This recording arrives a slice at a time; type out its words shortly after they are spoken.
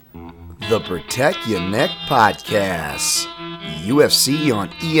The Protect Your Neck Podcast. UFC on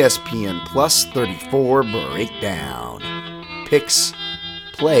ESPN Plus 34 breakdown. Picks,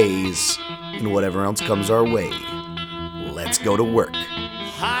 plays, and whatever else comes our way. Let's go to work.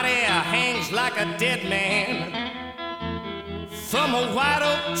 Hot air hangs like a dead man from a white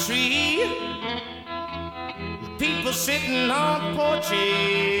oak tree. People sitting on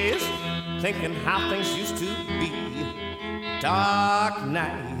porches thinking how things used to be. Dark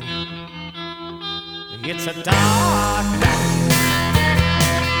night. It's a dark night.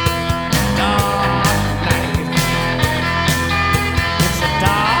 Dark night. It's a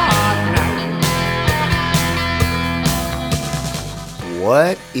dark night.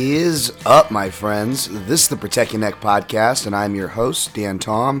 What is up, my friends? This is the Protect Your Neck Podcast, and I'm your host, Dan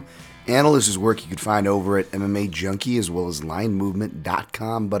Tom. Analyst is work you could find over at MMA Junkie as well as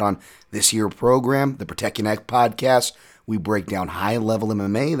linemovement.com. But on this here program, the Protect Your Neck Podcast, we break down high-level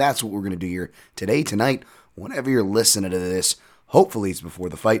MMA. That's what we're going to do here today, tonight, whenever you're listening to this. Hopefully it's before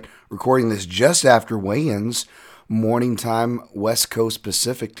the fight. Recording this just after weigh-ins, morning time, West Coast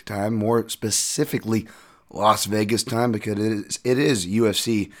Pacific time, more specifically Las Vegas time, because it is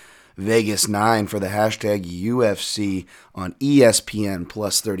UFC Vegas 9 for the hashtag UFC on ESPN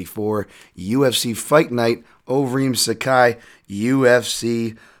Plus 34. UFC Fight Night, Overeem Sakai,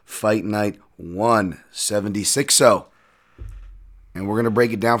 UFC Fight Night 176. And we're going to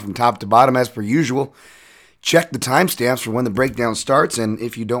break it down from top to bottom as per usual. Check the timestamps for when the breakdown starts, and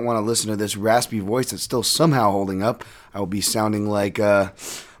if you don't want to listen to this raspy voice that's still somehow holding up, I will be sounding like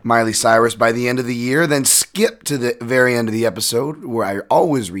Miley Cyrus by the end of the year, then skip to the very end of the episode where I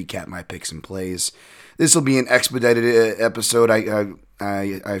always recap my picks and plays. This will be an expedited episode.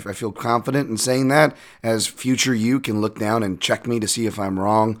 I feel confident in saying that, as future you can look down and check me to see if I'm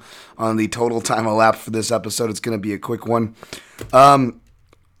wrong on the total time elapsed for this episode. It's going to be a quick one.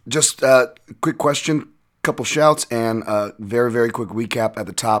 Just a quick question, couple shouts, and a very, very quick recap at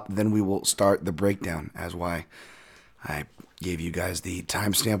the top. Then we will start the breakdown, as why I gave you guys the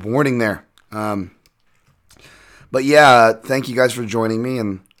timestamp warning there. But yeah, thank you guys for joining me,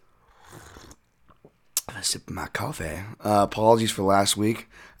 and I sipped my coffee. Apologies for last week.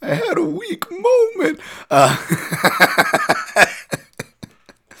 I had a weak moment.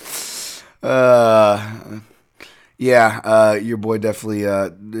 Your boy definitely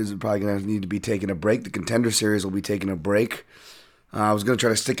is probably going to need to be taking a break. The Contender Series will be taking a break. I was going to try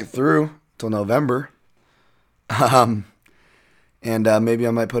to stick it through till November. And maybe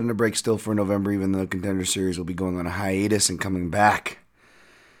I might put in a break still for November, even though the Contender Series will be going on a hiatus and coming back.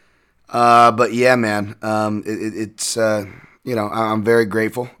 But yeah, man, it's I'm very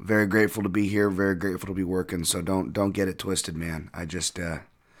grateful to be here, very grateful to be working. So don't get it twisted, man. I just got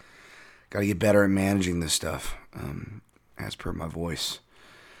to get better at managing this stuff, as per my voice.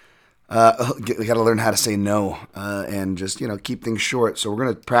 We got to learn how to say no, and just keep things short. So we're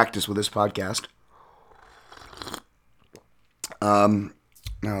gonna practice with this podcast. Now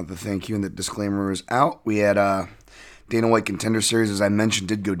the thank you and the disclaimer is out. We had Dana White Contender Series, as I mentioned,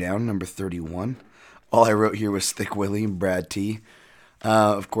 did go down, number 31. All I wrote here was Thick Willie and Brad T.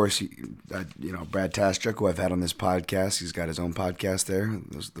 Of course, Brad Taschuk, who I've had on this podcast. He's got his own podcast there.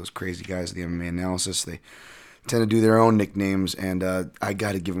 Those crazy guys at the MMA Analysis, they tend to do their own nicknames, and I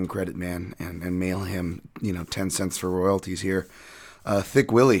got to give him credit, man, and mail him 10 cents for royalties here.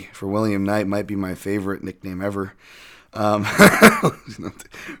 Thick Willie for William Knight might be my favorite nickname ever. I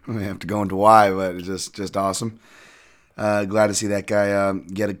have to go into why, but it's just awesome. Glad to see that guy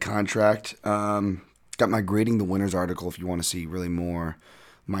get a contract. Got my Grading the Winners article if you want to see really more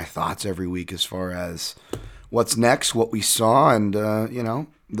my thoughts every week as far as what's next, what we saw, and the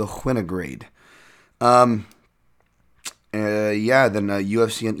winner grade. Then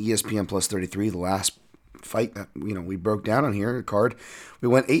UFC and ESPN Plus 33, the last fight that we broke down on here, the card. We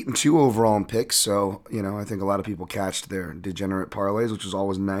went 8-2 overall in picks, so I think a lot of people catched their degenerate parlays, which was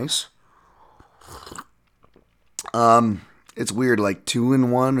always nice. It's weird, like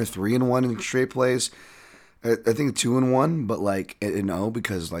 2-1 or 3-1 in straight plays. I think 2-1, but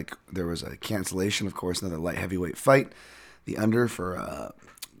because there was a cancellation, of course, another light heavyweight fight. The under for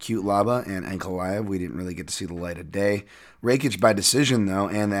Cute Laba and Ankalaev, we didn't really get to see the light of day. Rakic by decision, though,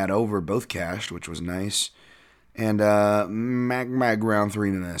 and that over both cashed, which was nice. And Mag round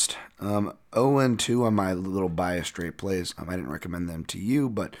 3 missed. 0-2 on my little bias straight plays. I didn't recommend them to you,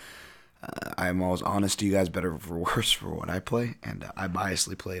 but I'm always honest to you guys, better for worse for what I play, and I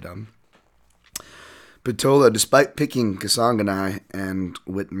biasly played Pitola, despite picking Kasanganai and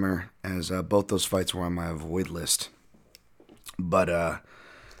Whitmer, as both those fights were on my avoid list. But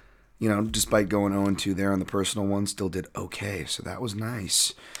despite going 0-2 there on the personal one, still did okay. So that was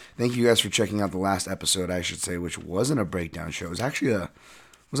nice. Thank you guys for checking out the last episode, I should say, which wasn't a breakdown show. It was actually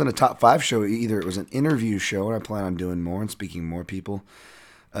wasn't a top 5 show either. It was an interview show, and I plan on doing more and speaking more people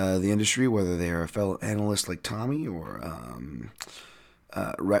the industry, whether they are a fellow analyst like Tommy or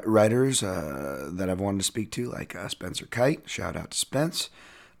writers that I've wanted to speak to, like Spencer Kite. Shout out to Spence.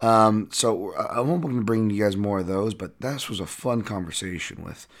 So I won't be bringing you guys more of those, but this was a fun conversation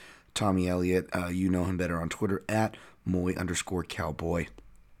with Tommy Elliott. You know him better on Twitter at Moy_Cowboy,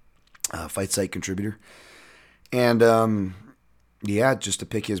 fight site contributor. And just to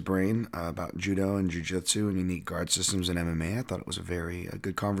pick his brain about judo and jiu-jitsu and unique guard systems in MMA, I thought it was a very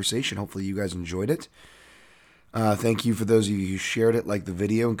good conversation. Hopefully you guys enjoyed it. Thank you for those of you who shared it, liked the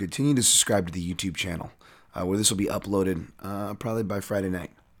video, and continue to subscribe to the YouTube channel, where this will be uploaded probably by Friday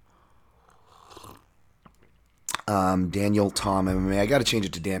night. Daniel Tom MMA. I got to change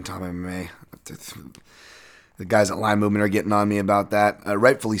it to Dan Tom MMA. The guys at Line Movement are getting on me about that.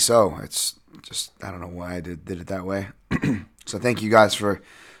 Rightfully so. It's just, I don't know why I did it that way. So thank you guys for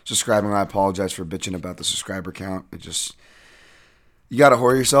subscribing. I apologize for bitching about the subscriber count. You got to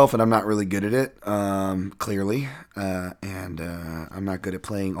whore yourself, and I'm not really good at it, clearly. And I'm not good at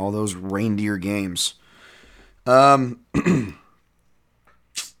playing all those reindeer games.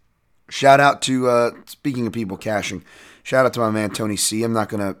 Shout out to, speaking of people cashing, shout out to my man Tony C. I'm not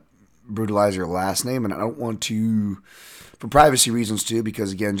going to brutalize your last name, and I don't want to, for privacy reasons too,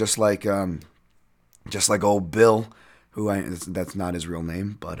 because again, just like old Bill, that's not his real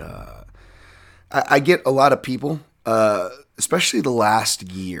name, but I get a lot of people, especially the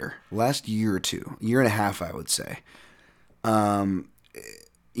last year or two, year and a half, I would say.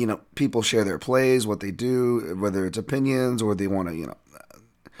 People share their plays, what they do, whether it's opinions or they want to,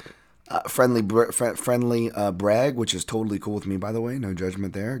 friendly brag, which is totally cool with me, by the way. No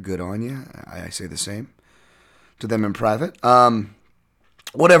judgment there. Good on you. I say the same to them in private.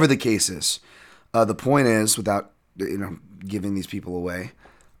 Whatever the case is, the point is, without giving these people away,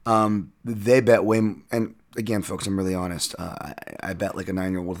 they bet way. And again, folks, I'm really honest. I bet like a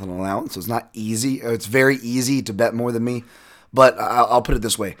 9-year-old with an allowance, so it's not easy. It's very easy to bet more than me, but I'll put it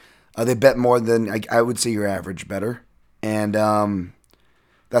this way: they bet more than I would say your average bettor, and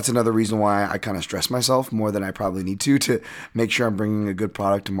that's another reason why I kind of stress myself more than I probably need to make sure I'm bringing a good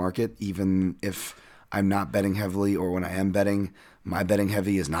product to market, even if I'm not betting heavily, or when I am betting, my betting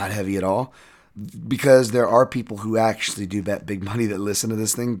heavy is not heavy at all. Because there are people who actually do bet big money that listen to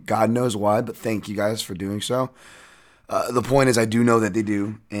this thing. God knows why, but thank you guys for doing so. The point is, I do know that they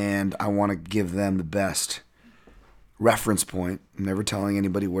do, and I want to give them the best reference point. I'm never telling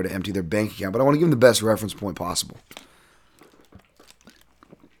anybody where to empty their bank account, but I want to give them the best reference point possible.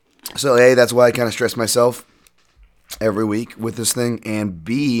 So, A, that's why I kind of stress myself every week with this thing. And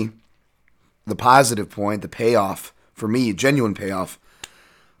B, the positive point, the payoff, for me, genuine payoff,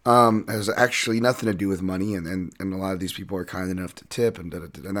 has actually nothing to do with money. And a lot of these people are kind enough to tip, and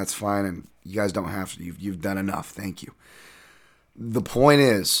that's fine. And you guys don't have to. You've done enough. Thank you. The point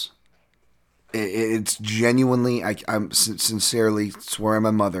is, it's genuinely, I'm sincerely swearing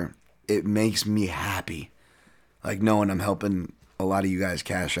my mother, it makes me happy. Like knowing I'm helping a lot of you guys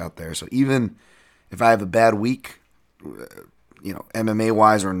cash out there. So even if I have a bad week, MMA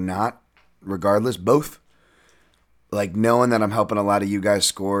wise or not, regardless, both, like knowing that I'm helping a lot of you guys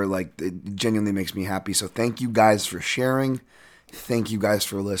score, like it genuinely makes me happy. So thank you guys for sharing. Thank you guys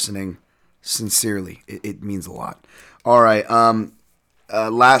for listening. Sincerely, it means a lot. All right.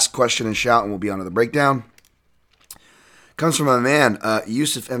 Last question and shout, and we'll be on to the breakdown. Comes from a man,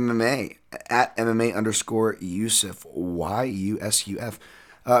 Yusuf MMA, at MMA_Yusuf, YUSUF.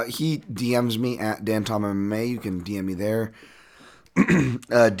 He DMs me at Dan Tom MMA. You can DM me there.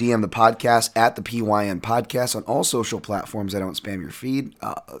 DM the podcast at the PYN Podcast on all social platforms. I don't spam your feed.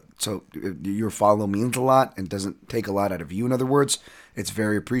 So your follow means a lot and doesn't take a lot out of you, in other words. It's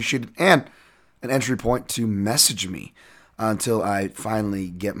very appreciated. And an entry point to message me until I finally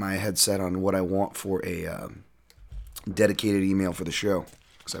get my headset on what I want for a dedicated email for the show,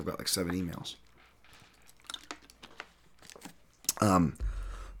 because I've got like 7 emails.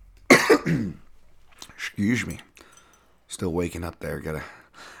 Excuse me. Still waking up there. Gotta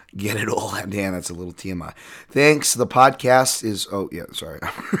get it all. Damn, that's a little TMI. Thanks. The podcast is... Oh, yeah, sorry.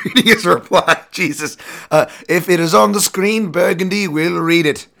 I'm reading his reply. Jesus. If it is on the screen, Burgundy will read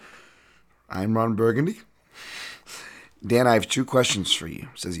it. I'm Ron Burgundy. Dan, I have 2 questions for you,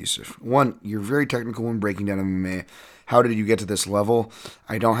 says Yusuf. 1, you're very technical when breaking down MMA. How did you get to this level?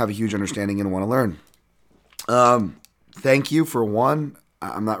 I don't have a huge understanding and want to learn. Thank you for 1.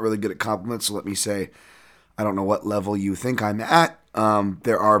 I'm not really good at compliments, so let me say I don't know what level you think I'm at.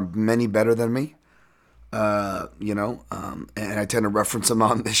 There are many better than me, and I tend to reference them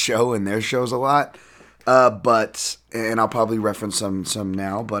on this show and their shows a lot. And I'll probably reference some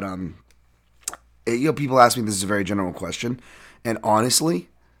now, but people ask me, this is a very general question, and honestly,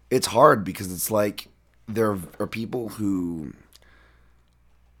 it's hard because it's like there are people who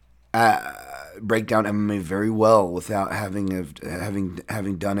break down MMA very well without having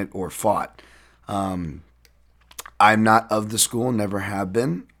done it or fought. I'm not of the school, never have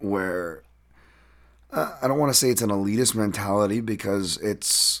been, where I don't want to say it's an elitist mentality because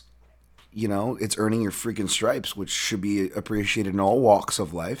it's earning your freaking stripes, which should be appreciated in all walks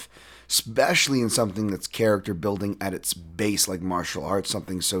of life, especially in something that's character building at its base, like martial arts,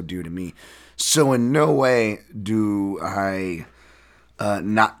 something so dear to me. So in no way do I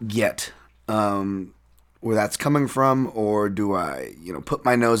not get where that's coming from, or do I, put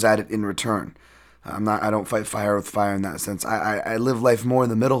my nose at it in return. I don't fight fire with fire in that sense. I live life more in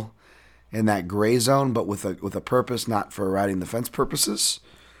the middle, in that gray zone, but with a purpose, not for riding the fence purposes.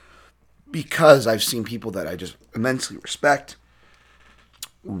 Because I've seen people that I just immensely respect,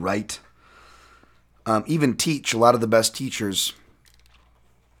 write, even teach. A lot of the best teachers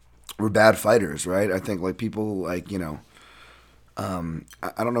were bad fighters, right? I think like people like, I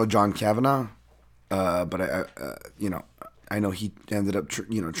don't know John Kavanagh, but I know he ended up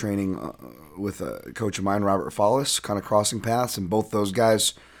training with a coach of mine, Robert Follis, kind of crossing paths, and both those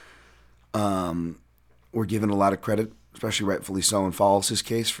guys were given a lot of credit, especially rightfully so in Follis'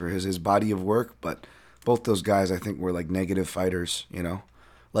 case for his body of work. But both those guys, I think, were like negative fighters,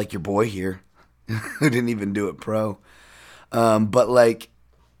 like your boy here, who didn't even do it pro. But like,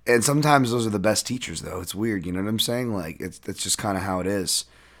 and sometimes those are the best teachers, though. It's weird, you know what I'm saying? Like, that's just kind of how it is.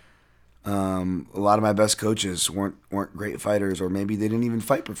 A lot of my best coaches weren't great fighters, or maybe they didn't even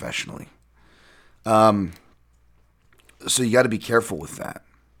fight professionally. So you got to be careful with that.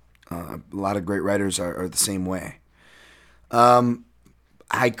 A lot of great writers are the same way.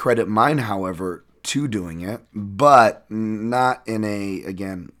 I credit mine, however, to doing it, but not in a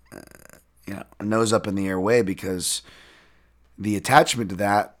nose up in the air way, because the attachment to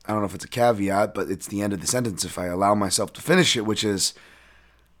that, I don't know if it's a caveat, but it's the end of the sentence if I allow myself to finish it, which is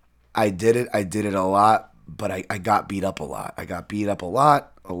I did it a lot, but I got beat up a lot. I got beat up a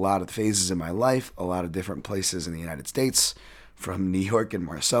lot of phases in my life, a lot of different places in the United States, from New York and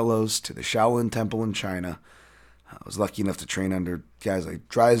Marcello's to the Shaolin Temple in China. I was lucky enough to train under guys like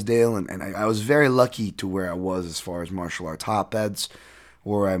Drysdale, and I was very lucky to where I was as far as martial arts hotbeds,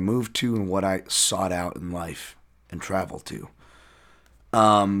 where I moved to and what I sought out in life and traveled to.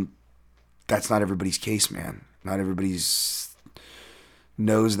 That's not everybody's case, man. Not everybody's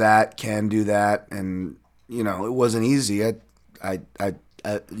knows that, can do that, and it wasn't easy. But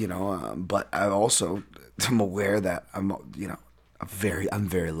I also am aware that I'm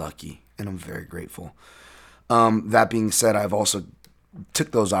very lucky, and I'm very grateful. That being said, I've also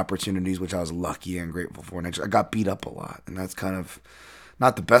took those opportunities, which I was lucky and grateful for, and I got beat up a lot, and that's kind of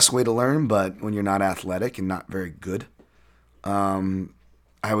not the best way to learn. But when you're not athletic and not very good,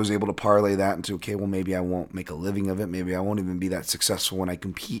 I was able to parlay that into, okay, well, maybe I won't make a living of it. Maybe I won't even be that successful when I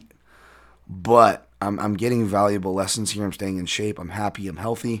compete. But I'm getting valuable lessons here. I'm staying in shape. I'm happy. I'm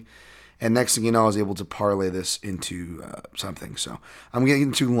healthy. And next thing you know, I was able to parlay this into something. So I'm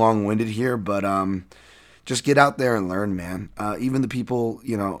getting too long-winded here, but just get out there and learn, man. Even the people,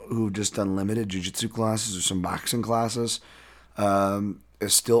 who've just done limited jiu-jitsu classes or some boxing classes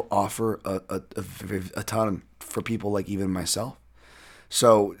still offer a ton for people like even myself.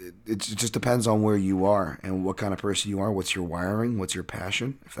 So it just depends on where you are and what kind of person you are. What's your wiring? What's your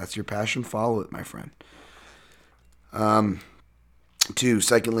passion? If that's your passion, follow it, my friend.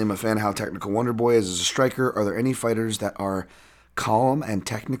 Secondly, I'm a fan of how technical Wonder Boy is as a striker. Are there any fighters that are calm and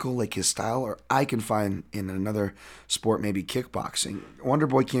technical like his style, or I can find in another sport, maybe kickboxing? Wonder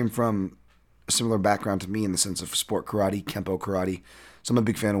Boy came from a similar background to me in the sense of sport karate, Kempo karate. So I'm a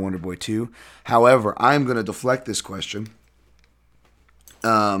big fan of Wonder Boy too. However, I'm going to deflect this question.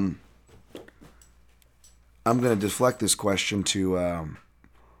 I'm going to deflect this question to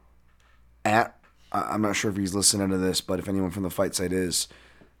I'm not sure if he's listening to this, but if anyone from the fight site is,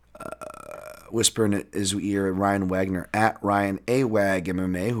 whisper in his ear, Ryan Wagner, at Ryan A. Wag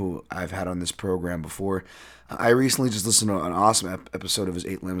MMA, who I've had on this program before. I recently just listened to an awesome episode of his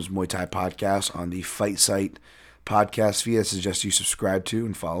 8 Limbs Muay Thai podcast on the Fight Site podcast feed. I suggest you subscribe to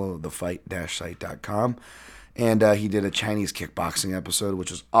and follow thefight-site.com. And he did a Chinese kickboxing episode,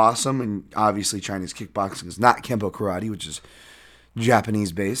 which was awesome. And obviously Chinese kickboxing is not Kempo karate, which is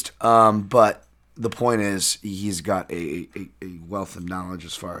Japanese-based. But the point is, he's got a wealth of knowledge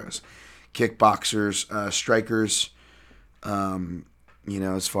as far as kickboxers, strikers,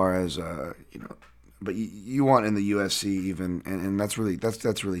 As far as but you want in the UFC even, and that's really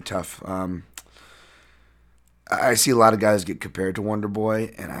tough. I see a lot of guys get compared to Wonder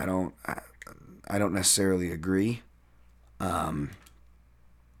Boy, and I don't necessarily agree.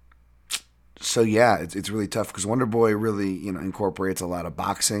 So yeah, it's really tough because Wonder Boy really incorporates a lot of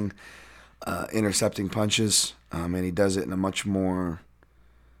boxing, intercepting punches, and he does it in a much more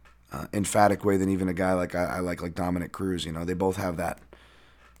emphatic way than even a guy like I like Dominic Cruz. They both have that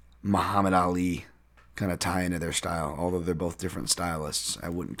Muhammad Ali kind of tie into their style, although they're both different stylists. I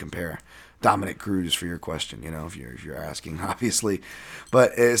wouldn't compare Dominic Cruz for your question, if you're asking, obviously.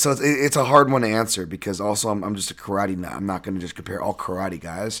 But so it's a hard one to answer because also I'm just a karate nut. I'm not going to just compare all karate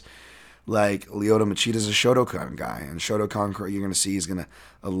guys. Like Lyoto Machida's a Shotokan guy, and Shotokan you're going to see is going to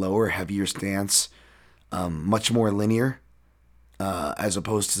a lower, heavier stance, much more linear, as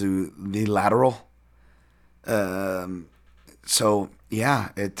opposed to the lateral. So yeah,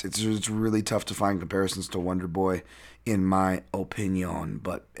 it's really tough to find comparisons to Wonder Boy, in my opinion.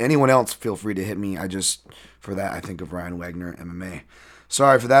 But anyone else, feel free to hit me. For that, I think of Ryan Wagner, MMA.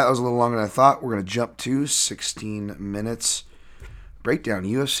 Sorry for that. That was a little longer than I thought. We're going to jump to 16 minutes. Breakdown,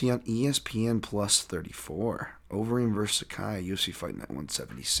 UFC on ESPN Plus 34. Overeem versus Sakai, UFC Fight Night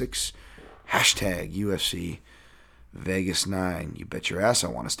 176. Hashtag UFC Vegas 9. You bet your ass I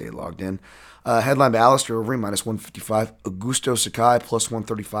want to stay logged in. Headline by Alistair Overeem, minus 155. Augusto Sakai, plus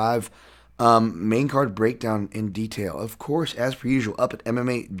 135. Main card breakdown in detail. Of course, as per usual, up at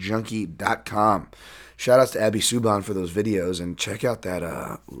MMAJunkie.com. Shout outs to Abby Subban for those videos. And check out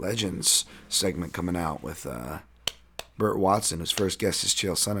that Legends segment coming out with Burt Watson. His first guest is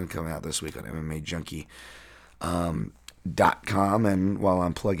Chael Sonnen, coming out this week on MMAJunkie.com. And while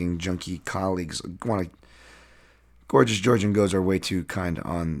I'm plugging Junkie colleagues, Gorgeous Georgian Goes are way too kind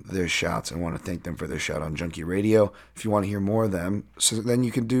on their shouts. I want to thank them for their shout on Junkie Radio. If you want to hear more of them, then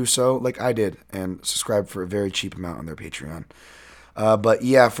you can do so like I did and subscribe for a very cheap amount on their Patreon. But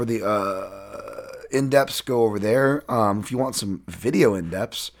yeah, for the in-depths, go over there. If you want some video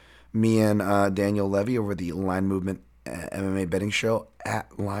in-depths, me and Daniel Levy over the Line Movement MMA betting show at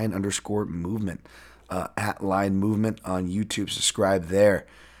line_movement. At Line Movement on YouTube. Subscribe there.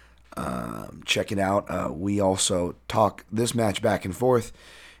 Check it out. We also talk this match back and forth.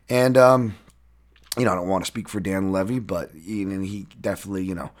 And, I don't want to speak for Dan Levy, but he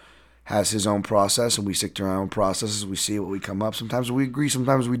definitely, has his own process, and we stick to our own processes. We see what we come up. Sometimes we agree,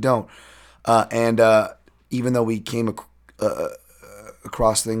 sometimes we don't. And even though we came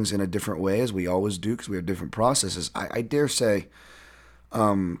across things in a different way, as we always do, because we have different processes, I dare say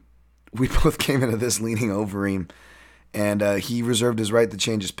we both came into this leaning Overeem. And he reserved his right to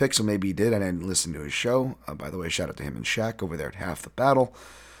change his pick, so maybe he did. I didn't listen to his show. By the way, shout out to him and Shaq over there at Half the Battle.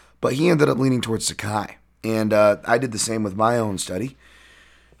 But he ended up leaning towards Sakai. And I did the same with my own study.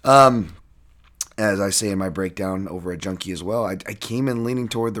 As I say in my breakdown over at Junkie as well, I came in leaning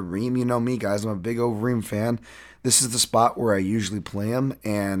toward the Reem. You know me, guys. I'm a big Overeem fan. This is the spot where I usually play him.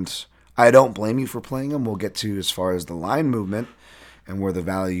 And I don't blame you for playing him. We'll get to as far as the line movement and where the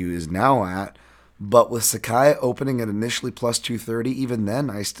value is now at. But with Sakai opening at initially plus 230, even then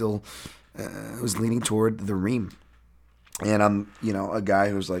I still was leaning toward the Reem. And I'm, a guy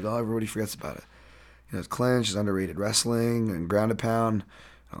who's like, oh, everybody forgets about it. It's clinch, it's underrated wrestling, and ground and pound.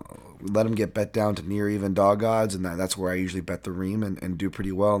 Let him get bet down to near even dog odds, and that's where I usually bet the Reem and do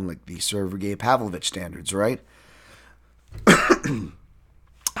pretty well in like the Sergey Pavlovich standards, right?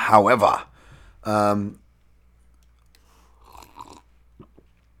 However,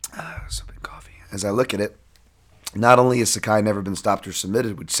 as I look at it, not only has Sakai never been stopped or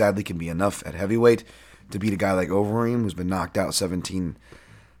submitted, which sadly can be enough at heavyweight to beat a guy like Overeem, who's been knocked out 16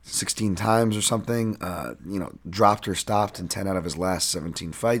 times or something, dropped or stopped in 10 out of his last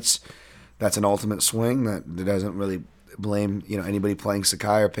 17 fights. That's an ultimate swing that doesn't really blame anybody playing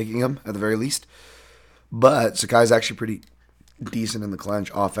Sakai or picking him at the very least. But Sakai's actually pretty decent in the clinch,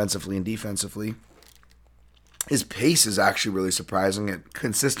 offensively and defensively. His pace is actually really surprising. It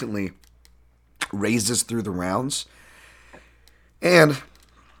consistently raises through the rounds. And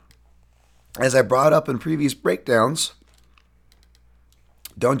as I brought up in previous breakdowns,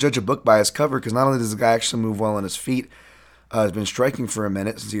 don't judge a book by its cover, because not only does the guy actually move well on his feet, has been striking for a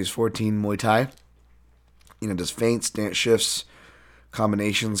minute since he was 14 Muay Thai. Does feints, stance shifts,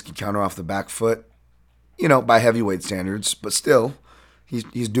 combinations, can counter off the back foot, by heavyweight standards, but still,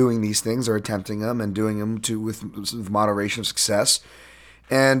 he's doing these things or attempting them and doing them with moderation of success.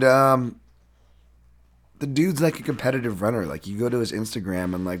 And the dude's like a competitive runner. Like, you go to his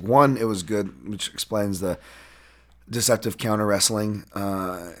Instagram and, like, one, it was good, which explains the deceptive counter wrestling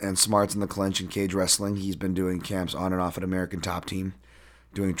and smarts in the clinch and cage wrestling. He's been doing camps on and off at American Top Team,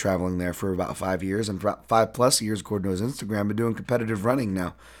 doing traveling there for about 5 years, and for about 5+ years, according to his Instagram, been doing competitive running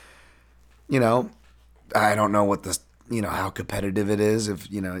now. I don't know what how competitive it is, if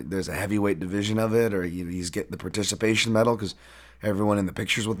there's a heavyweight division of it, or he's getting the participation medal because everyone in the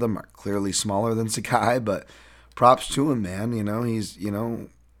pictures with him are clearly smaller than Sakai. But props to him, man. He's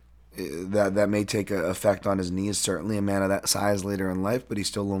that may take an effect on his knees. Certainly a man of that size later in life, but he's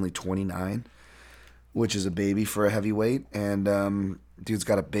still only 29, which is a baby for a heavyweight. And dude's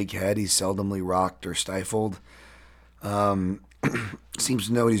got a big head. He's seldomly rocked or stifled. Seems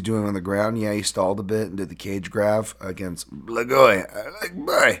to know what he's doing on the ground. Yeah, he stalled a bit and did the cage grab against Blagoy,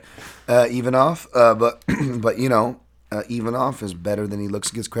 Ivanov. But Ivanov is better than he looks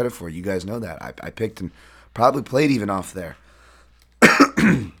and gets credit for. You guys know that. I picked and probably played Ivanov there.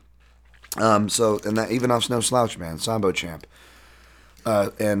 And that Ivanov's no slouch, man. Sambo champ.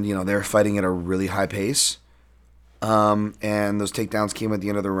 And they're fighting at a really high pace. And those takedowns came at the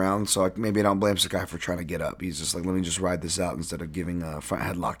end of the round, so maybe I don't blame Sakai for trying to get up. He's just like, let me just ride this out instead of giving a front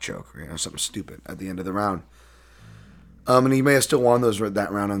headlock choke or something stupid at the end of the round. And he may have still won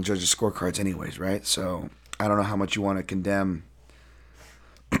that round on the judges' scorecards anyways, right? So I don't know how much you want to condemn.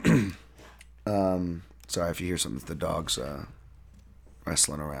 Sorry if you hear something with the dogs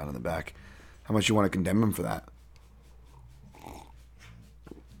wrestling around in the back. How much you want to condemn him for that?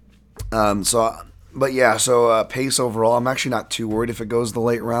 So pace overall, I'm actually not too worried if it goes the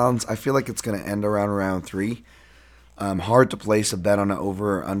late rounds. I feel like it's going to end around round 3. Hard to place a bet on an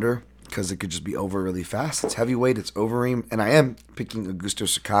over or under because it could just be over really fast. It's heavyweight, it's Overeem, and I am picking Augusto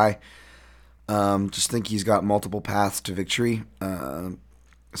Sakai. Just think he's got multiple paths to victory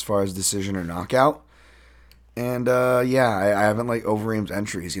as far as decision or knockout. And I haven't liked Overeem's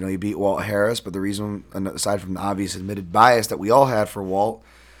entries. He beat Walt Harris, but the reason, aside from the obvious admitted bias that we all had for Walt,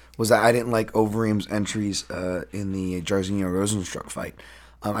 was that I didn't like Overeem's entries in the Jairzinho Rosenstruck fight.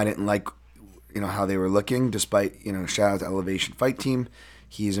 I didn't like, how they were looking, despite, shout out to Elevation Fight Team.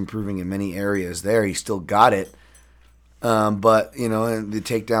 He's improving in many areas there. He still got it. But the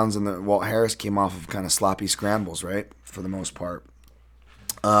takedowns in the Walt Harris came off of kind of sloppy scrambles, right, for the most part.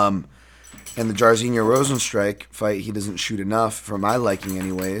 And the Jairzinho Rosenstrike fight, he doesn't shoot enough for my liking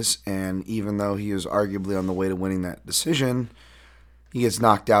anyways. And even though he was arguably on the way to winning that decision, he gets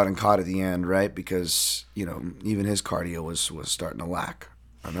knocked out and caught at the end, right? Because, even his cardio was starting to lack.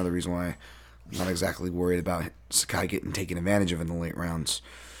 Another reason why I'm not exactly worried about Sakai getting taken advantage of in the late rounds.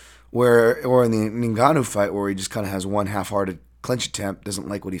 Or in the Ngannou fight where he just kind of has one half-hearted clinch attempt, doesn't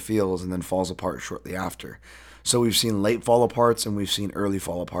like what he feels, and then falls apart shortly after. So we've seen late fall-aparts and we've seen early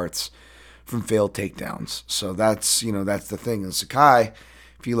fall-aparts from failed takedowns. So that's the thing. And Sakai,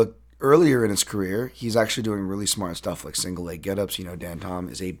 if you look earlier in his career, he's actually doing really smart stuff like single leg get-ups. Dan Tom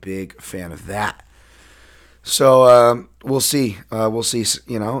is a big fan of that. So we'll see. We'll see.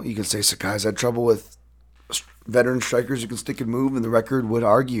 You can say Sakai's had trouble with veteran strikers who can stick and move, and the record would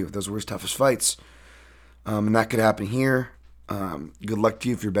argue those were his toughest fights. And that could happen here. Good luck to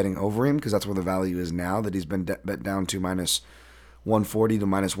you if you're betting over him, because that's where the value is now, that he's been bet down to minus 140 to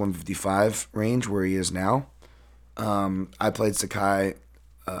minus 155 range where he is now. I played Sakai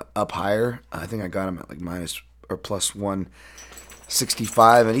up higher. I think I got him at like minus or plus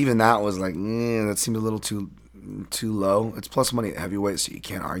 165, and even that was like, that seemed a little too low. It's plus money at heavyweight, so you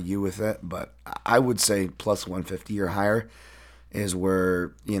can't argue with it. But I would say plus 150 or higher is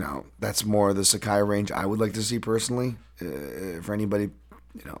where that's more the Sakai range I would like to see personally. For anybody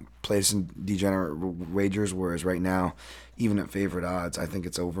plays in degenerate wagers, whereas right now, even at favorite odds, I think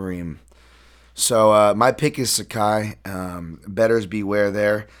it's Overeem. So my pick is Sakai. Bettors beware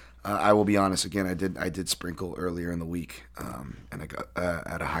there. I will be honest. Again, I did sprinkle earlier in the week, and I got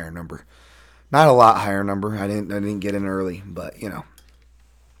at a higher number. Not a lot higher number. I didn't get in early, but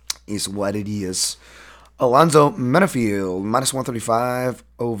it's what it is. Alonzo Menafield minus 135.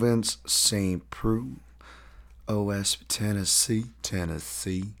 Ovens St. Preux. OS Tennessee.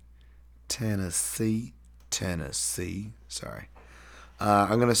 Sorry.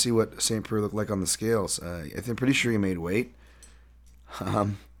 I'm going to see what St. Preux looked like on the scales. I'm pretty sure he made weight.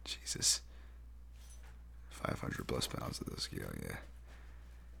 Jesus. 500 plus pounds of the scale, yeah.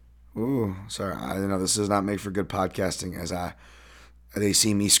 Ooh, sorry. I know this does not make for good podcasting as they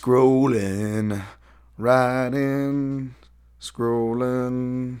see me scrolling,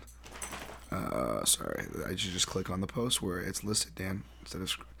 scrolling. Sorry, I should just click on the post where it's listed, Dan, instead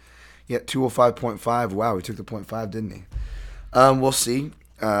of 205.5. Wow, he took the 0.5, didn't he? We'll see.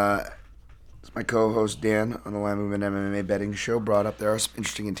 It's my co-host Dan on the Line Movement MMA Betting Show brought up there are some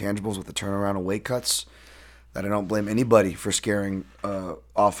interesting intangibles with the turnaround of weight cuts. that I don't blame anybody for scaring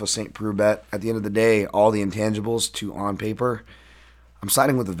off a St. Preux bet. At the end of the day, all the intangibles to on paper, I'm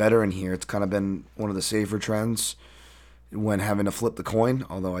siding with the veteran here. It's kind of been one of the safer trends when having to flip the coin,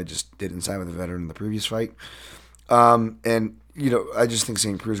 although I just didn't side with the veteran in the previous fight. And, I just think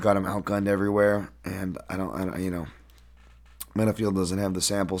St. Prue's got him outgunned everywhere, and I don't Menifield doesn't have the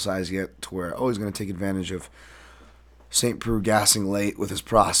sample size yet to where, he's going to take advantage of St. Preux gassing late with his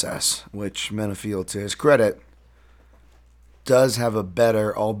process, which Menifield, to his credit, does have a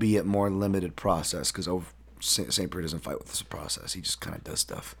better, albeit more limited process, because St. Preux doesn't fight with this process. He just kind of does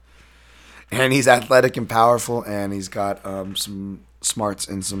stuff. And he's athletic and powerful, and he's got some smarts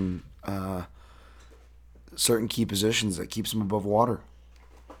in some certain key positions that keeps him above water.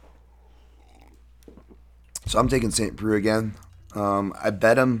 So I'm taking St. Preux again. I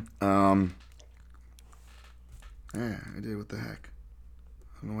bet him. Yeah, I did. What the heck?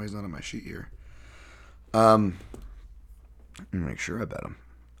 I don't know why he's not on my sheet here. Let me make sure I bet him.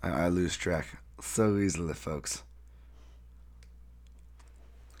 I lose track so easily, folks.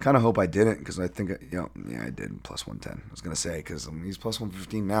 Kind of hope I didn't, because I think, I did, plus 110. I was going to say, because he's plus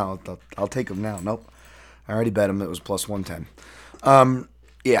 115 now. I'll take him now. Nope. I already bet him. It was plus 110.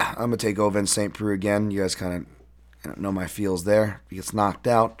 Yeah, I'm going to take Ovince St. Preux again. You guys kind of know my feels there. If he gets knocked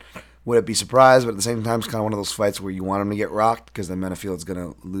out, would it be surprised? But at the same time, it's kind of one of those fights where you want him to get rocked, because then Menifield's going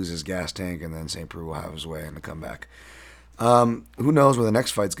to lose his gas tank, and then St. Preux will have his way in the comeback. Who knows where the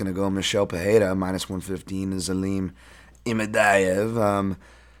next fight's going to go? Michel Pereira, minus 115, is Aleem Imadaev.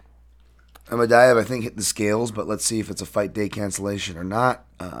 Imadaev, I think, hit the scales, but let's see if it's a fight day cancellation or not.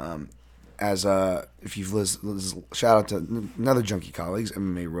 If you've listened, shout out to another Junkie colleagues,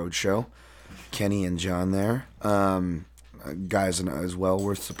 MMA Roadshow, Kenny and John there, guys as well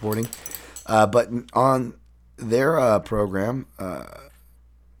worth supporting. But on their program,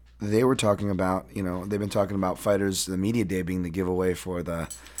 they were talking about, they've been talking about fighters, the media day being the giveaway for the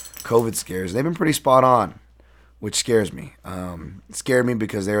COVID scares. They've been pretty spot on, which scares me. It scared me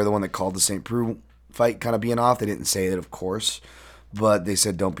because they were the one that called the St. Preux fight kind of being off. They didn't say it, of course, but they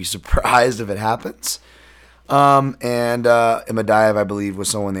said don't be surprised if it happens. And Imadaev, I believe, was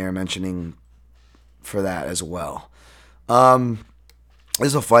someone they were mentioning for that as well. This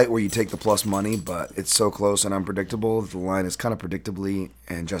is a fight where you take the plus money, but it's so close and unpredictable. The line is kind of predictably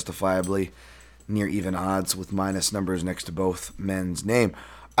and justifiably near even odds with minus numbers next to both men's name.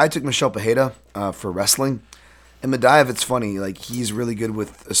 I took Michel Pereira for wrestling. And Imadaev, it's funny, he's really good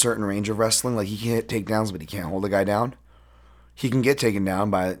with a certain range of wrestling. He can hit takedowns, but he can't hold a guy down. He can get taken down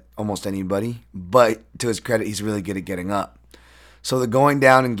by almost anybody, but to his credit, he's really good at getting up. So the going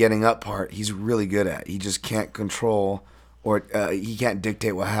down and getting up part, he's really good at. He just can't control or he can't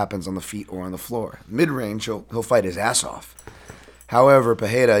dictate what happens on the feet or on the floor. Mid-range, he'll fight his ass off. However,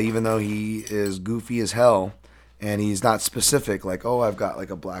 Pereira, even though he is goofy as hell and he's not specific, I've got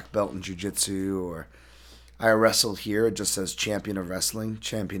a black belt in jiu-jitsu or I wrestled here, it just says champion of wrestling,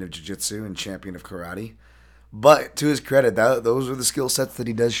 champion of jiu-jitsu, and champion of karate. But to his credit, those are the skill sets that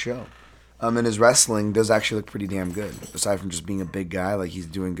he does show. And his wrestling does actually look pretty damn good. Aside from just being a big guy, he's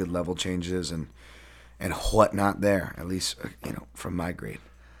doing good level changes and whatnot there. At least from my grade.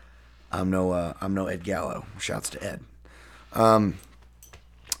 I'm no Ed Gallo. Shouts to Ed.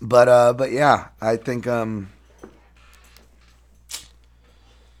 But yeah, I think I'll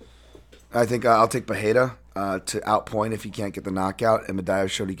take Pereira to outpoint if he can't get the knockout. And Imadaev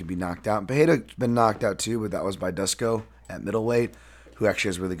showed he can be knocked out. Pereira's been knocked out too, but that was by Dusko at middleweight, who actually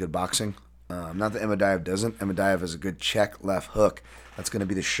has really good boxing. Not that Imadaev doesn't. Imadaev has a good check left hook. That's going to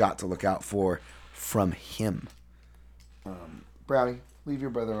be the shot to look out for from him. Brownie, leave your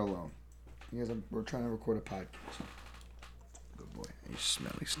brother alone. We're trying to record a podcast. Good boy. You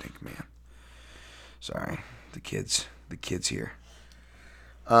smelly stink man. Sorry, the kids here.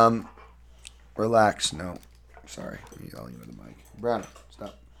 Relax. No, sorry. I'm yelling into the mic. Brownie,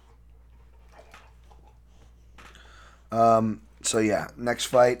 stop. So yeah, next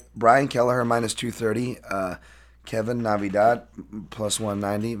fight, Brian Kelleher minus 230, Kevin Navidad plus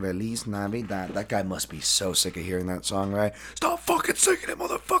 190, Feliz Navidad. That guy must be so sick of hearing that song, right? Stop fucking singing it,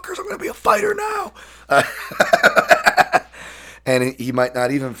 motherfuckers! I'm gonna be a fighter now. And he might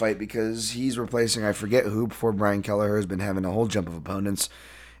not even fight because he's replacing I forget who before Brian Kelleher has been having a whole jump of opponents,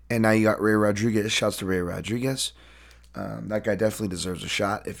 and now you got Ray Rodriguez. Shouts to Ray Rodriguez. That guy definitely deserves a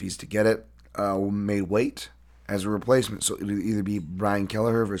shot if he's to get it. Made weight as a replacement. So it'll either be Brian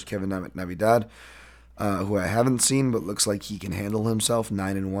Kelleher versus Kevin Navidad, who I haven't seen, but looks like he can handle himself.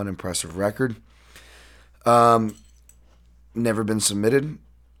 9-1, impressive record. Never been submitted,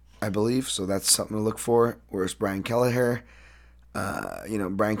 I believe, so that's something to look for. Whereas Brian Kelleher,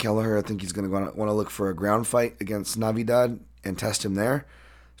 Brian Kelleher, I think he's going to want to look for a ground fight against Navidad and test him there,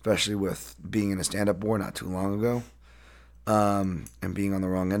 especially with being in a stand-up war not too long ago, and being on the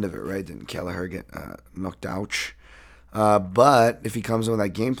wrong end of it, right? Didn't Kelleher get knocked out? But if he comes in with that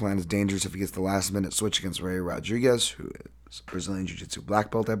game plan, it's dangerous if he gets the last-minute switch against Ray Rodriguez, who is a Brazilian Jiu-Jitsu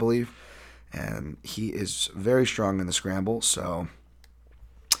black belt, I believe, and he is very strong in the scramble, so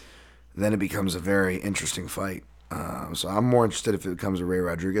then it becomes a very interesting fight. So I'm more interested if it becomes a Ray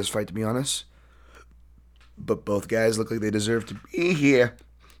Rodriguez fight, to be honest. But both guys look like they deserve to be here.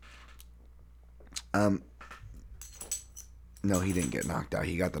 No, he didn't get knocked out.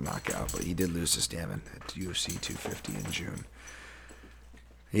 He got the knockout, but he did lose to Stammen at UFC 250 in June.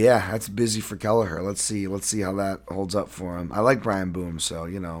 Yeah, that's busy for Kelleher. Let's see how that holds up for him. I like Brian Boom, so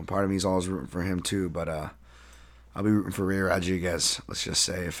part of me is always rooting for him too. But I'll be rooting for Ray Rodriguez. Let's just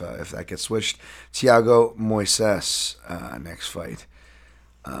say if that gets switched. Thiago Moises next fight.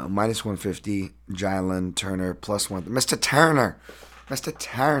 Minus 150. Jalen Turner plus one. Mr. Turner.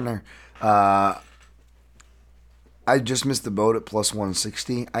 I just missed the boat at plus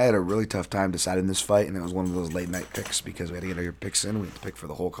 160. I had a really tough time deciding this fight, and it was one of those late night picks because we had to get our picks in. We had to pick for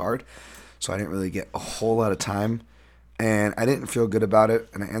the whole card, so I didn't really get a whole lot of time, and I didn't feel good about it.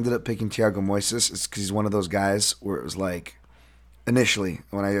 And I ended up picking Thiago Moises. It's because he's one of those guys where it was like, initially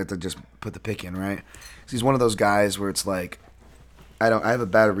when I had to just put the pick in, right? He's one of those guys where it's like, I have a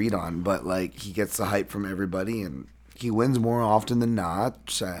bad read on, but like he gets the hype from everybody, and he wins more often than not.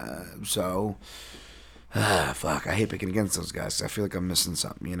 So. Fuck, I hate picking against those guys. I feel like I'm missing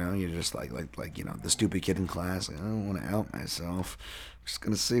something, You're just like the stupid kid in class. I don't want to out myself. I'm just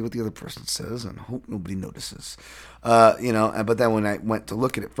going to say what the other person says and hope nobody notices. But then when I went to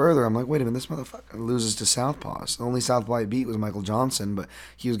look at it further, I'm like, wait a minute, this motherfucker loses to Southpaws. The only Southpaw I beat was Michael Johnson, but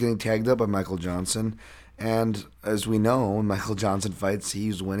he was getting tagged up by Michael Johnson. And as we know, when Michael Johnson fights,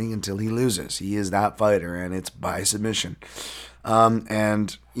 he's winning until he loses. He is that fighter, and it's by submission. Low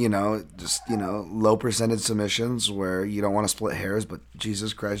percentage submissions where you don't want to split hairs, but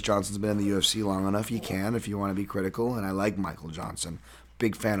Jesus Christ, Johnson's been in the UFC long enough. You can if you want to be critical, and I like Michael Johnson.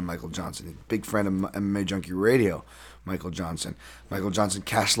 Big fan of Michael Johnson. Big friend of MMA Junkie Radio, Michael Johnson. Michael Johnson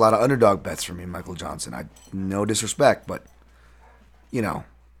cashed a lot of underdog bets for me, Michael Johnson. No disrespect, but, he's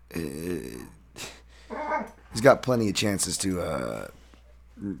got plenty of chances to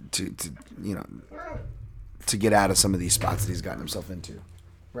get out of some of these spots that he's gotten himself into.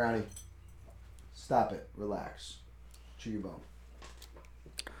 Brownie, stop it. Relax. Chew your bone.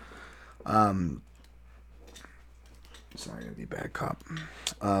 Sorry, I'm gonna be a bad cop.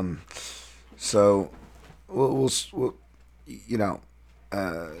 So we'll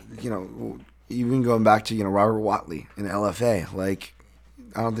even going back to Robert Watley in LFA. Like,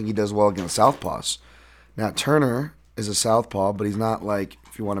 I don't think he does well against southpaws. Now Turner is a southpaw, but he's not like,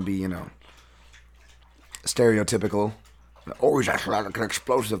 if you want to be stereotypical, he's athletic and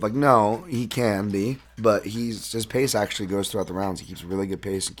explosive. Like, no, he can be, but his pace actually goes throughout the rounds. He keeps a really good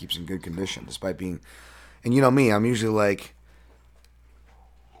pace and keeps in good condition, despite being. And you know me, I'm usually like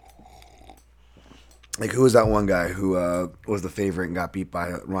who was that one guy who was the favorite and got beat by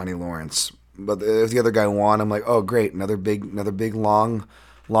Ronnie Lawrence? But if the other guy won, I'm like, oh great, another big long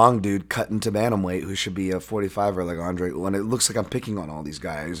dude cut into bantamweight who should be a 45er like Andre. And it looks like I'm picking on all these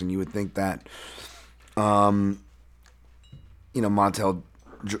guys, and you would think that. Montel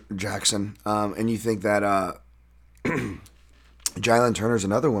Jackson, and you think that Jalen Turner's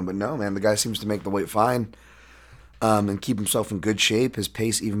another one, but no, man, the guy seems to make the weight fine, and keep himself in good shape. His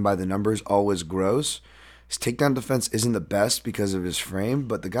pace, even by the numbers, always grows. His takedown defense isn't the best because of his frame,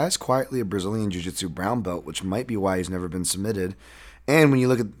 but the guy's quietly a Brazilian Jiu-Jitsu brown belt, which might be why he's never been submitted. And when you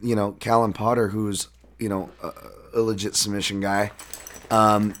look at, Callum Potter, who's, a legit submission guy,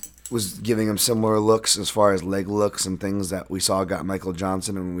 was giving him similar looks as far as leg looks and things that we saw got Michael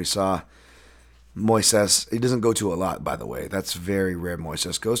Johnson, and when we saw Moises, he doesn't go to a lot, by the way. That's very rare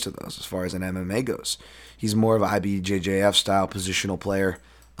Moises goes to those as far as an MMA goes. He's more of a IBJJF style positional player.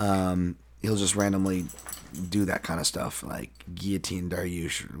 He'll just randomly do that kind of stuff, like guillotine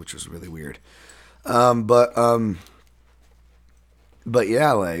Dariush, which was really weird. But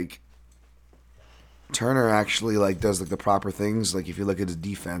yeah, like, Turner actually does the proper things. Like, if you look at his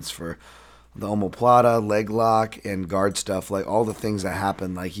defense for the omoplata, leg lock, and guard stuff, like all the things that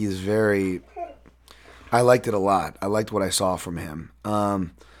happen, like he's very. I liked it a lot. I liked what I saw from him.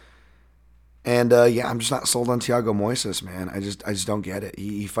 I'm just not sold on Thiago Moises, man. I just don't get it.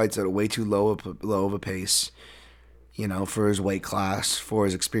 He fights at a way too low of a pace, for his weight class, for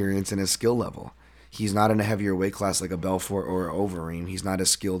his experience and his skill level. He's not in a heavier weight class like a Belfort or an Overeem. He's not as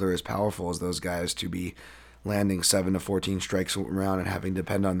skilled or as powerful as those guys to be landing 7 to 14 strikes around and having to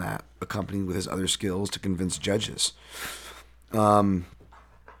depend on that, accompanied with his other skills to convince judges. I'm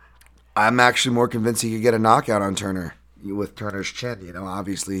actually more convinced he could get a knockout on Turner with Turner's chin.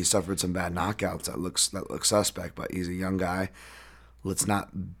 Obviously he suffered some bad knockouts that looks suspect, but he's a young guy. Let's not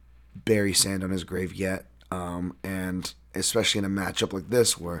bury sand on his grave yet. And especially in a matchup like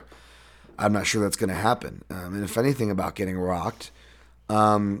this where I'm not sure that's going to happen. And if anything about getting rocked,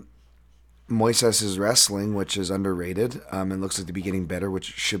 Moises' wrestling, which is underrated, and looks like to be getting better, which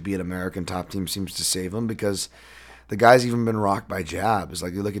should be an American top team, seems to save him because the guy's even been rocked by jabs.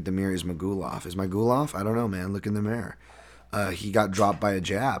 Like you look at Demir Ismagulov. Ismagulov? I don't know, man. Look in the mirror. He got dropped by a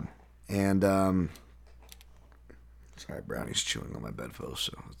jab. And, sorry, Brownie's chewing on my bedpost,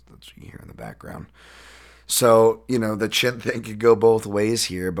 so that's what you hear in the background. So, the chin thing could go both ways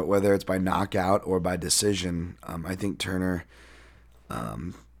here, but whether it's by knockout or by decision, I think Turner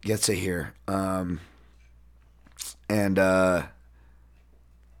gets it here. And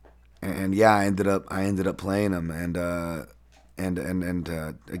yeah, I ended up playing him, and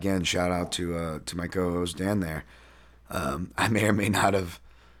again, shout out to my co-host Dan there. I may or may not have,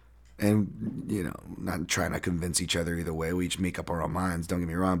 and not trying to convince each other either way. We each make up our own minds. Don't get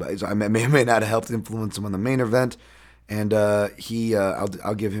me wrong, but I may or may not have helped influence him on the main event, and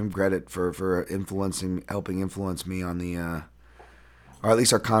I'll give him credit for helping influence me on the. Or at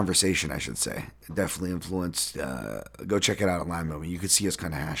least our conversation, I should say. It definitely influenced. Go check it out on Line Movement. You could see us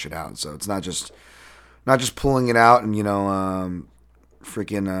kind of hash it out. So it's not just pulling it out and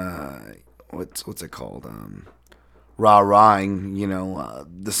freaking what's it called? Rah-rahing,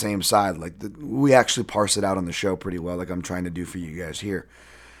 the same side. Like we actually parse it out on the show pretty well, like I'm trying to do for you guys here.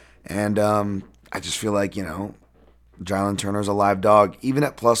 And I just feel like Jalen Turner's a live dog, even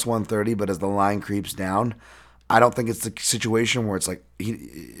at plus 130. But as the line creeps down, I don't think it's the situation where it's like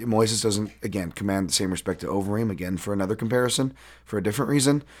Moises doesn't, again, command the same respect to Overeem, again, for another comparison, for a different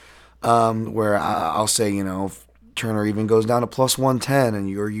reason, where I'll say, if Turner even goes down to plus 110 and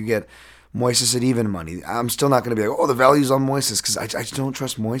you get Moises at even money, I'm still not going to be like, the value's on Moises, because I just don't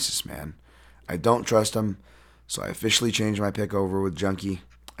trust Moises, man. I don't trust him, so I officially changed my pick over with Junkie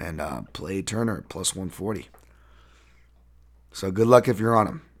and played Turner at plus 140. So good luck if you're on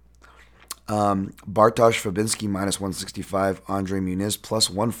him. Bartosz Fabinski minus 165, Andre Muniz plus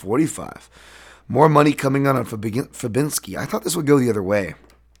 145. More money coming on Fabinski. I thought this would go the other way,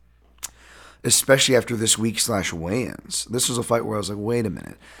 especially after this week / weigh-ins. This was a fight where I was like, wait a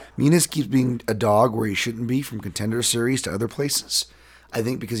minute. Muniz keeps being a dog where he shouldn't be, from Contender Series to other places. I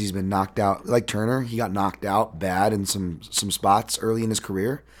think because he's been knocked out. Like Turner, he got knocked out bad in some spots early in his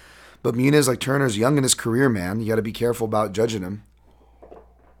career. But Muniz, like Turner's young in his career, man. You got to be careful about judging him.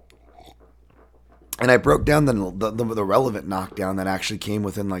 And I broke down the relevant knockdown that actually came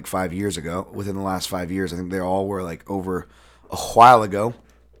within like 5 years ago. Within the last 5 years, I think they all were like over a while ago.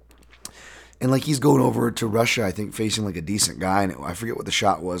 And like he's going over to Russia, I think, facing like a decent guy. And I forget what the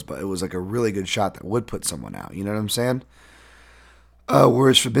shot was, but it was like a really good shot that would put someone out. You know what I'm saying?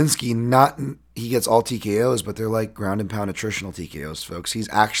 Whereas Fabinski, he gets all TKOs, but they're like ground and pound attritional TKOs, folks. He's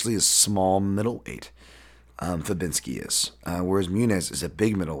actually a small middleweight. Fabinski is. Whereas Muniz is a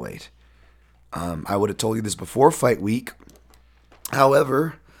big middleweight. I would have told you this before fight week.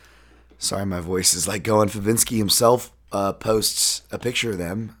 However, sorry, my voice is like going. Fabinski himself posts a picture of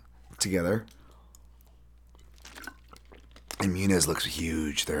them together. And Muniz looks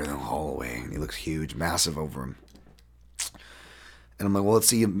huge there in the hallway. He looks huge, massive over him. And I'm like, well, let's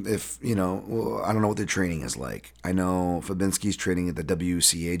see if, I don't know what their training is like. I know Fabinski's training at the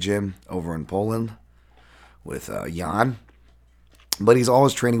WCA gym over in Poland with Jan. But he's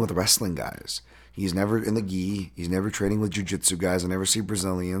always training with wrestling guys. He's never in the gi. He's never training with jiu-jitsu guys. I never see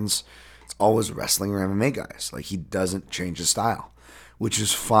Brazilians. It's always wrestling or MMA guys. Like, he doesn't change his style, which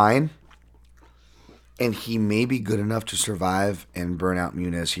is fine. And he may be good enough to survive and burn out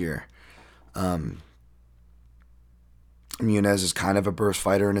Muniz here. Muniz is kind of a burst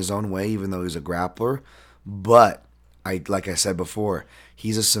fighter in his own way, even though he's a grappler. But like I said before,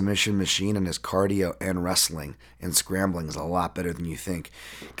 he's a submission machine, and his cardio and wrestling and scrambling is a lot better than you think.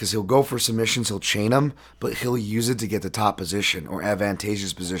 Because he'll go for submissions, he'll chain them, but he'll use it to get the top position or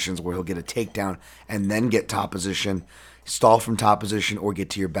advantageous positions where he'll get a takedown and then get top position, stall from top position, or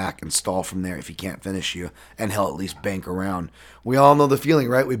get to your back and stall from there if he can't finish you, and he'll at least bank around. We all know the feeling,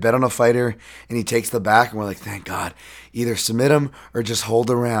 right? We bet on a fighter, and he takes the back, and we're like, thank God. Either submit him or just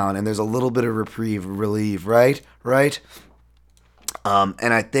hold around, and there's a little bit of relief, right?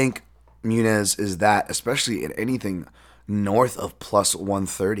 And I think Muniz is that, especially in anything north of plus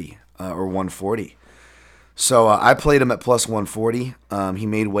 130 or 140. So I played him at plus 140. He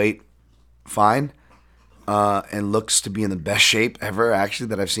made weight fine. and looks to be in the best shape ever, actually,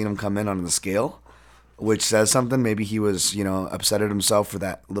 that I've seen him come in on the scale, which says something. Maybe he was, upset at himself for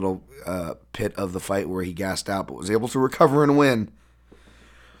that little pit of the fight where he gassed out, but was able to recover and win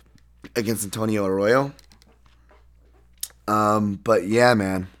against Antonio Arroyo. But yeah,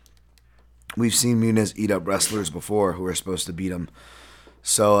 man, we've seen Muniz eat up wrestlers before who are supposed to beat him.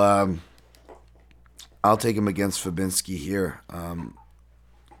 So I'll take him against Fabinski here.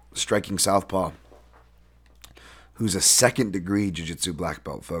 Striking southpaw, who's a second-degree jiu-jitsu black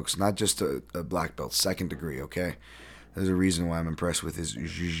belt, folks. Not just a black belt, second degree, okay? There's a reason why I'm impressed with his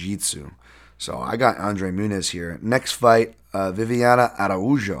jiu-jitsu. So I got Andre Muniz here. Next fight, Viviana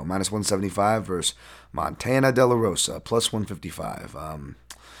Araujo, minus 175 versus Montana De La Rosa, plus 155.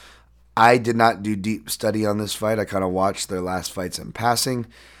 I did not do deep study on this fight. I kind of watched their last fights in passing.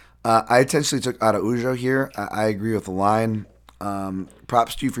 I intentionally took Araujo here. I agree with the line.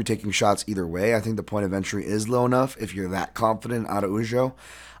 Props to you for taking shots either way. I think the point of entry is low enough if you're that confident in Araujo.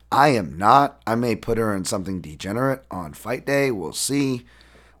 I am not. I may put her in something degenerate on fight day. We'll see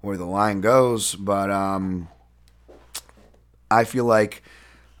where the line goes. But I feel like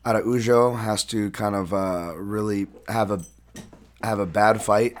Araujo has to kind of really have a bad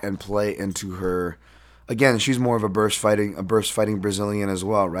fight and play into her. Again, she's more of a burst fighting Brazilian as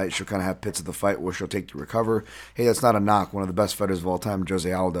well, right? She'll kind of have pits of the fight where she'll take to recover. Hey, that's not a knock. One of the best fighters of all time, Jose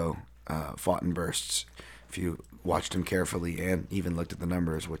Aldo, fought in bursts. If you watched him carefully and even looked at the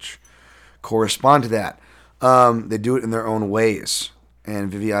numbers, which correspond to that. They do it in their own ways.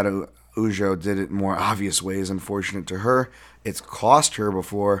 And Viviana Araujo did it in more obvious ways, unfortunate to her. It's cost her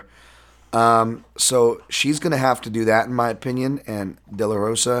before. So she's going to have to do that, in my opinion. And De La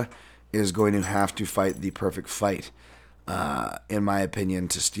Rosa is going to have to fight the perfect fight, in my opinion,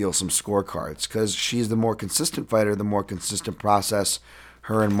 to steal some scorecards. Because she's the more consistent fighter, the more consistent process.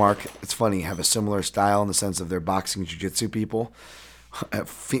 Her and Mark, it's funny, have a similar style in the sense of they're boxing jiu-jitsu people.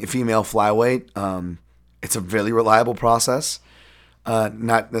 Female flyweight, it's a really reliable process.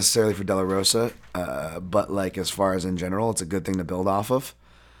 Not necessarily for De La Rosa, but like as far as in general, it's a good thing to build off of.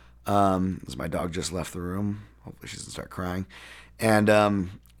 As my dog just left the room. Hopefully she doesn't start crying. And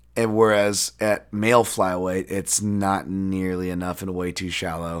whereas at male flyweight, it's not nearly enough and way too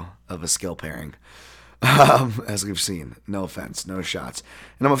shallow of a skill pairing. As we've seen. No offense, no shots.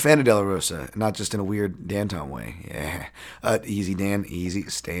 And I'm a fan of De La Rosa, not just in a weird Danton way. Yeah. Easy, Dan, easy.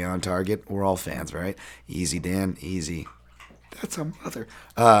 Stay on target. We're all fans, right? Easy, Dan, easy. That's a mother.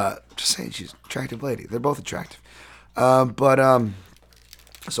 Just saying, she's an attractive lady. They're both attractive. So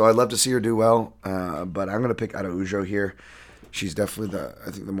I'd love to see her do well, but I'm going to pick Araujo here. She's definitely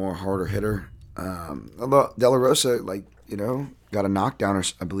the more harder hitter. Although De La Rosa, got a knockdown,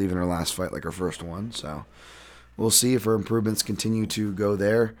 I believe, in her last fight, like her first one. So we'll see if her improvements continue to go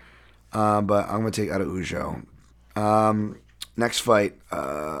there. But I'm going to take Araujo. Next fight,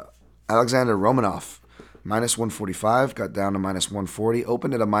 Alexander Romanov, minus 145, got down to minus 140,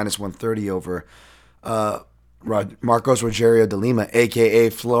 opened at a minus 130 over Marcos Rogerio de Lima,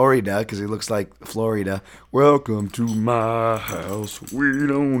 a.k.a. Florida, because he looks like Florida. Welcome to my house. We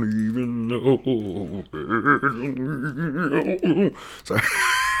don't even know. Sorry.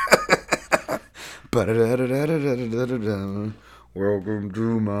 Welcome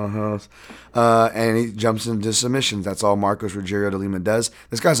to my house. And he jumps into submissions. That's all Marcos Rogerio de Lima does.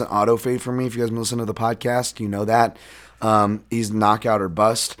 This guy's an auto fade for me. If you guys been listening to the podcast, you know that. He's knockout or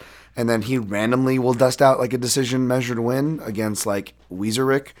bust. And then he randomly will dust out like a decision measured win against like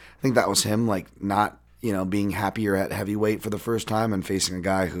Weezerick. I think that was him, not, being happier at heavyweight for the first time and facing a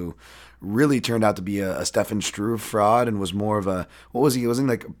guy who really turned out to be a Stefan Struve fraud and was more of a, what was he? Wasn't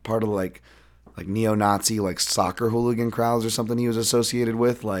he like part of like neo-Nazi, soccer hooligan crowds or something he was associated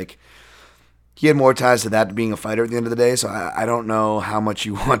with? He had more ties to that being a fighter at the end of the day. So I don't know how much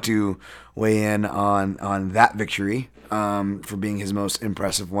you want to weigh in on that victory. For being his most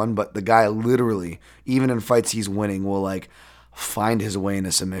impressive one, but the guy literally, even in fights he's winning, will find his way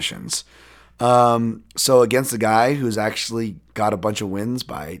into submissions. So against a guy who's actually got a bunch of wins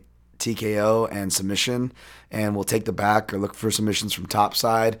by TKO and submission, and will take the back or look for submissions from top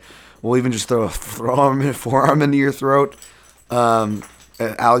side, we'll even just throw a forearm into your throat.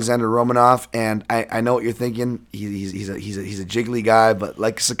 Alexander Romanov, and I know what you're thinking. He's a jiggly guy, but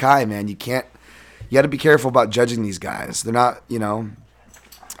like Sakai, man, you got to be careful about judging these guys. They're not,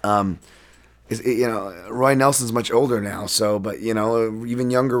 Roy Nelson's much older now, but even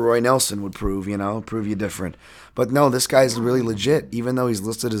younger Roy Nelson would prove you different. But no, this guy's really legit. Even though he's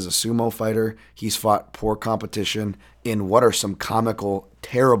listed as a sumo fighter, he's fought poor competition in what are some comical,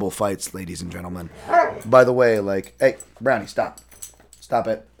 terrible fights, ladies and gentlemen. By the way, hey, Brownie, stop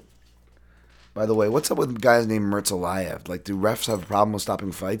it. By the way, what's up with guys named Murtalayev? Like, do refs have a problem with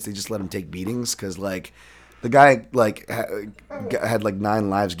stopping fights? They just let him take beatings? Because, like, the guy, like, had, like, 9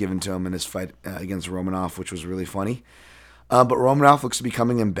 lives given to him in his fight against Romanov, which was really funny. But Romanov looks to be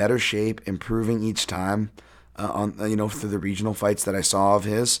coming in better shape, improving each time, through the regional fights that I saw of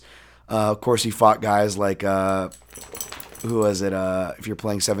his. Of course, he fought guys like, who was it? If you're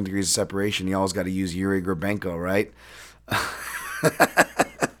playing 7 Degrees of Separation, you always got to use Yuri Grabenko, right?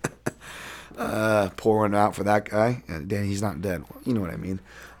 Pour one out for that guy. Dan, he's not dead. You know what I mean.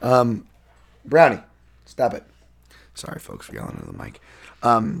 Brownie, stop it. Sorry, folks, for yelling into the mic.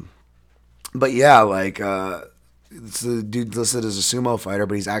 But yeah, like, it's the dude listed as a sumo fighter,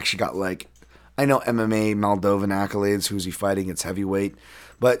 but he's actually got, like, I know MMA Moldovan accolades. Who's he fighting? It's heavyweight.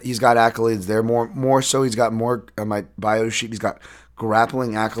 But he's got accolades there. More so, he's got more on my bio sheet. He's got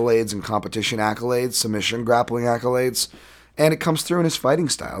grappling accolades and competition accolades, submission grappling accolades. And it comes through in his fighting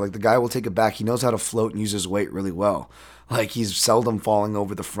style. Like, the guy will take it back. He knows how to float and use his weight really well. Like, he's seldom falling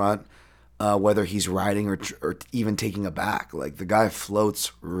over the front, whether he's riding or even taking a back. Like, the guy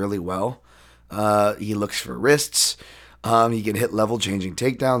floats really well. He looks for wrists. He can hit level-changing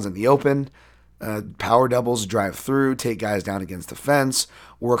takedowns in the open. Power doubles, drive through, take guys down against the fence,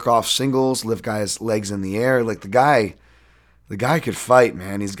 work off singles, lift guys' legs in the air. Like, the guy could fight,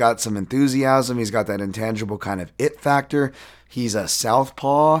 man. He's got some enthusiasm. He's got that intangible kind of it factor. He's a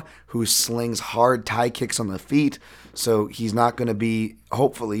southpaw who slings hard Thai kicks on the feet. So he's not going to be,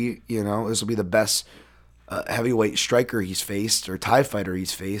 hopefully, this will be the best heavyweight striker he's faced or Thai fighter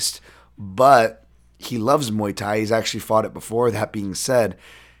he's faced. But he loves Muay Thai. He's actually fought it before. That being said,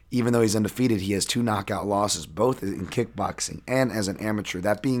 even though he's undefeated, he has 2 knockout losses, both in kickboxing and as an amateur.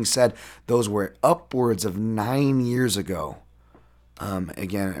 That being said, those were upwards of 9 years ago.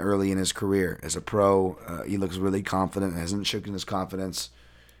 Again, early in his career. As a pro, he looks really confident, hasn't shaken his confidence.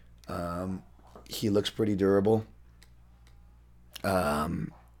 He looks pretty durable.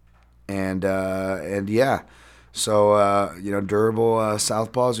 And yeah. So, durable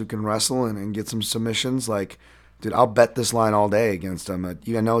southpaws who can wrestle and get some submissions. Like, dude, I'll bet this line all day against him. I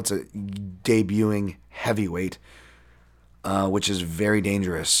know it's a debuting heavyweight, which is very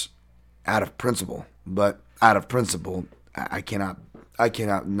dangerous out of principle. But out of principle, I cannot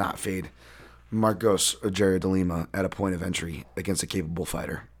not fade Marcos Rogerio de Lima at a point of entry against a capable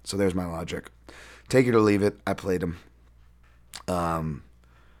fighter. So there's my logic. Take it or leave it. I played him at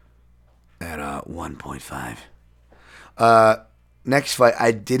 1.5. Next fight,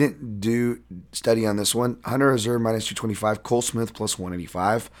 I didn't do study on this one. Hunter Azure minus 225, Cole Smith plus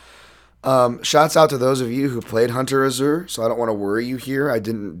 185. Shouts out to those of you who played Hunter Azure, so I don't want to worry you here. I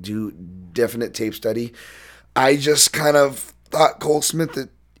didn't do definite tape study. I just kind of thought Cole Smith,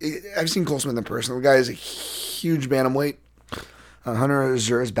 I've seen Cole Smith in person. The guy is a huge bantamweight. Hunter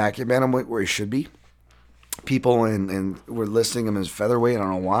Azure is back at bantamweight where he should be. People and were listing him as featherweight. I don't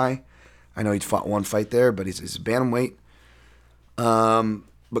know why. I know he fought one fight there, but he's bantamweight.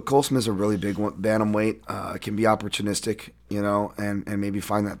 But Cole Smith's a really big one, bantamweight. Can be opportunistic, and maybe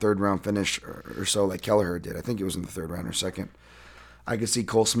find that third round finish or so like Kelleher did. I think it was in the third round or second. I could see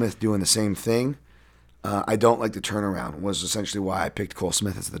Cole Smith doing the same thing. I don't like the turnaround, was essentially why I picked Cole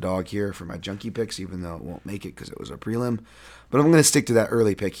Smith as the dog here for my junkie picks, even though it won't make it because it was a prelim. But I'm going to stick to that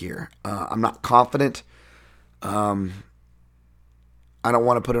early pick here. I'm not confident. I don't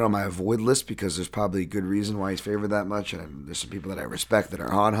want to put it on my avoid list because there's probably a good reason why he's favored that much, and there's some people that I respect that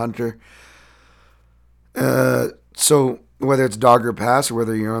are on Hunter. So whether it's dog or pass or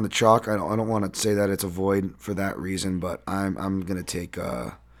whether you're on the chalk, I don't want to say that it's a void for that reason, but I'm going to take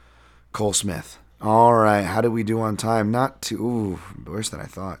Cole Smith. All right, how did we do on time? Not too worse than I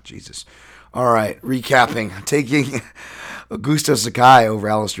thought. Jesus. All right, recapping. Taking Augusto Sakai over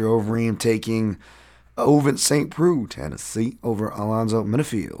Alistair Overeem. Taking Ovince St. Preux, Tennessee, over Alonzo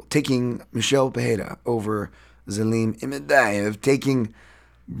Minifield. Taking Michel Pereira over Zelim Imadaev. Taking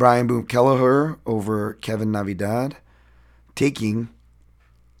Brian Boom Kelleher over Kevin Navidad. Taking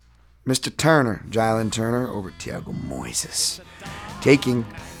Mr. Turner, Jalen Turner, over Thiago Moises. Taking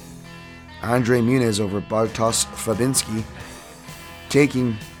Andre Muniz over Bartosz Fabinski.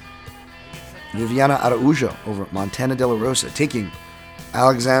 Taking Viviana Araujo over Montana De La Rosa. Taking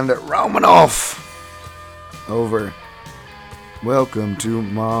Alexander Romanov over Welcome to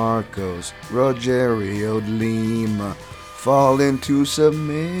Marcos Rogerio de Lima. Fall into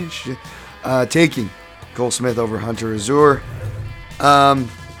submission. Taking Cole Smith over Hunter Azure. I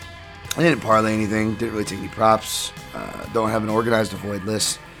didn't parlay anything. Didn't really take any props. Don't have an organized avoid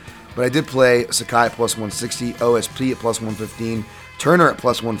list. But I did play Sakai at plus 160, OSP at plus 115, Turner at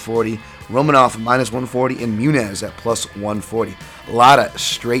plus 140, Romanov at minus 140, and Muniz at plus 140. A lot of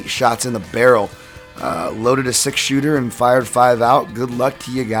straight shots in the barrel. Loaded a 6-shooter and fired 5 out. Good luck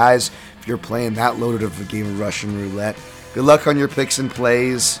to you guys if you're playing that loaded of a game of Russian roulette. Good luck on your picks and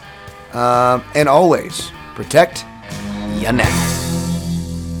plays. And always, protect your neck.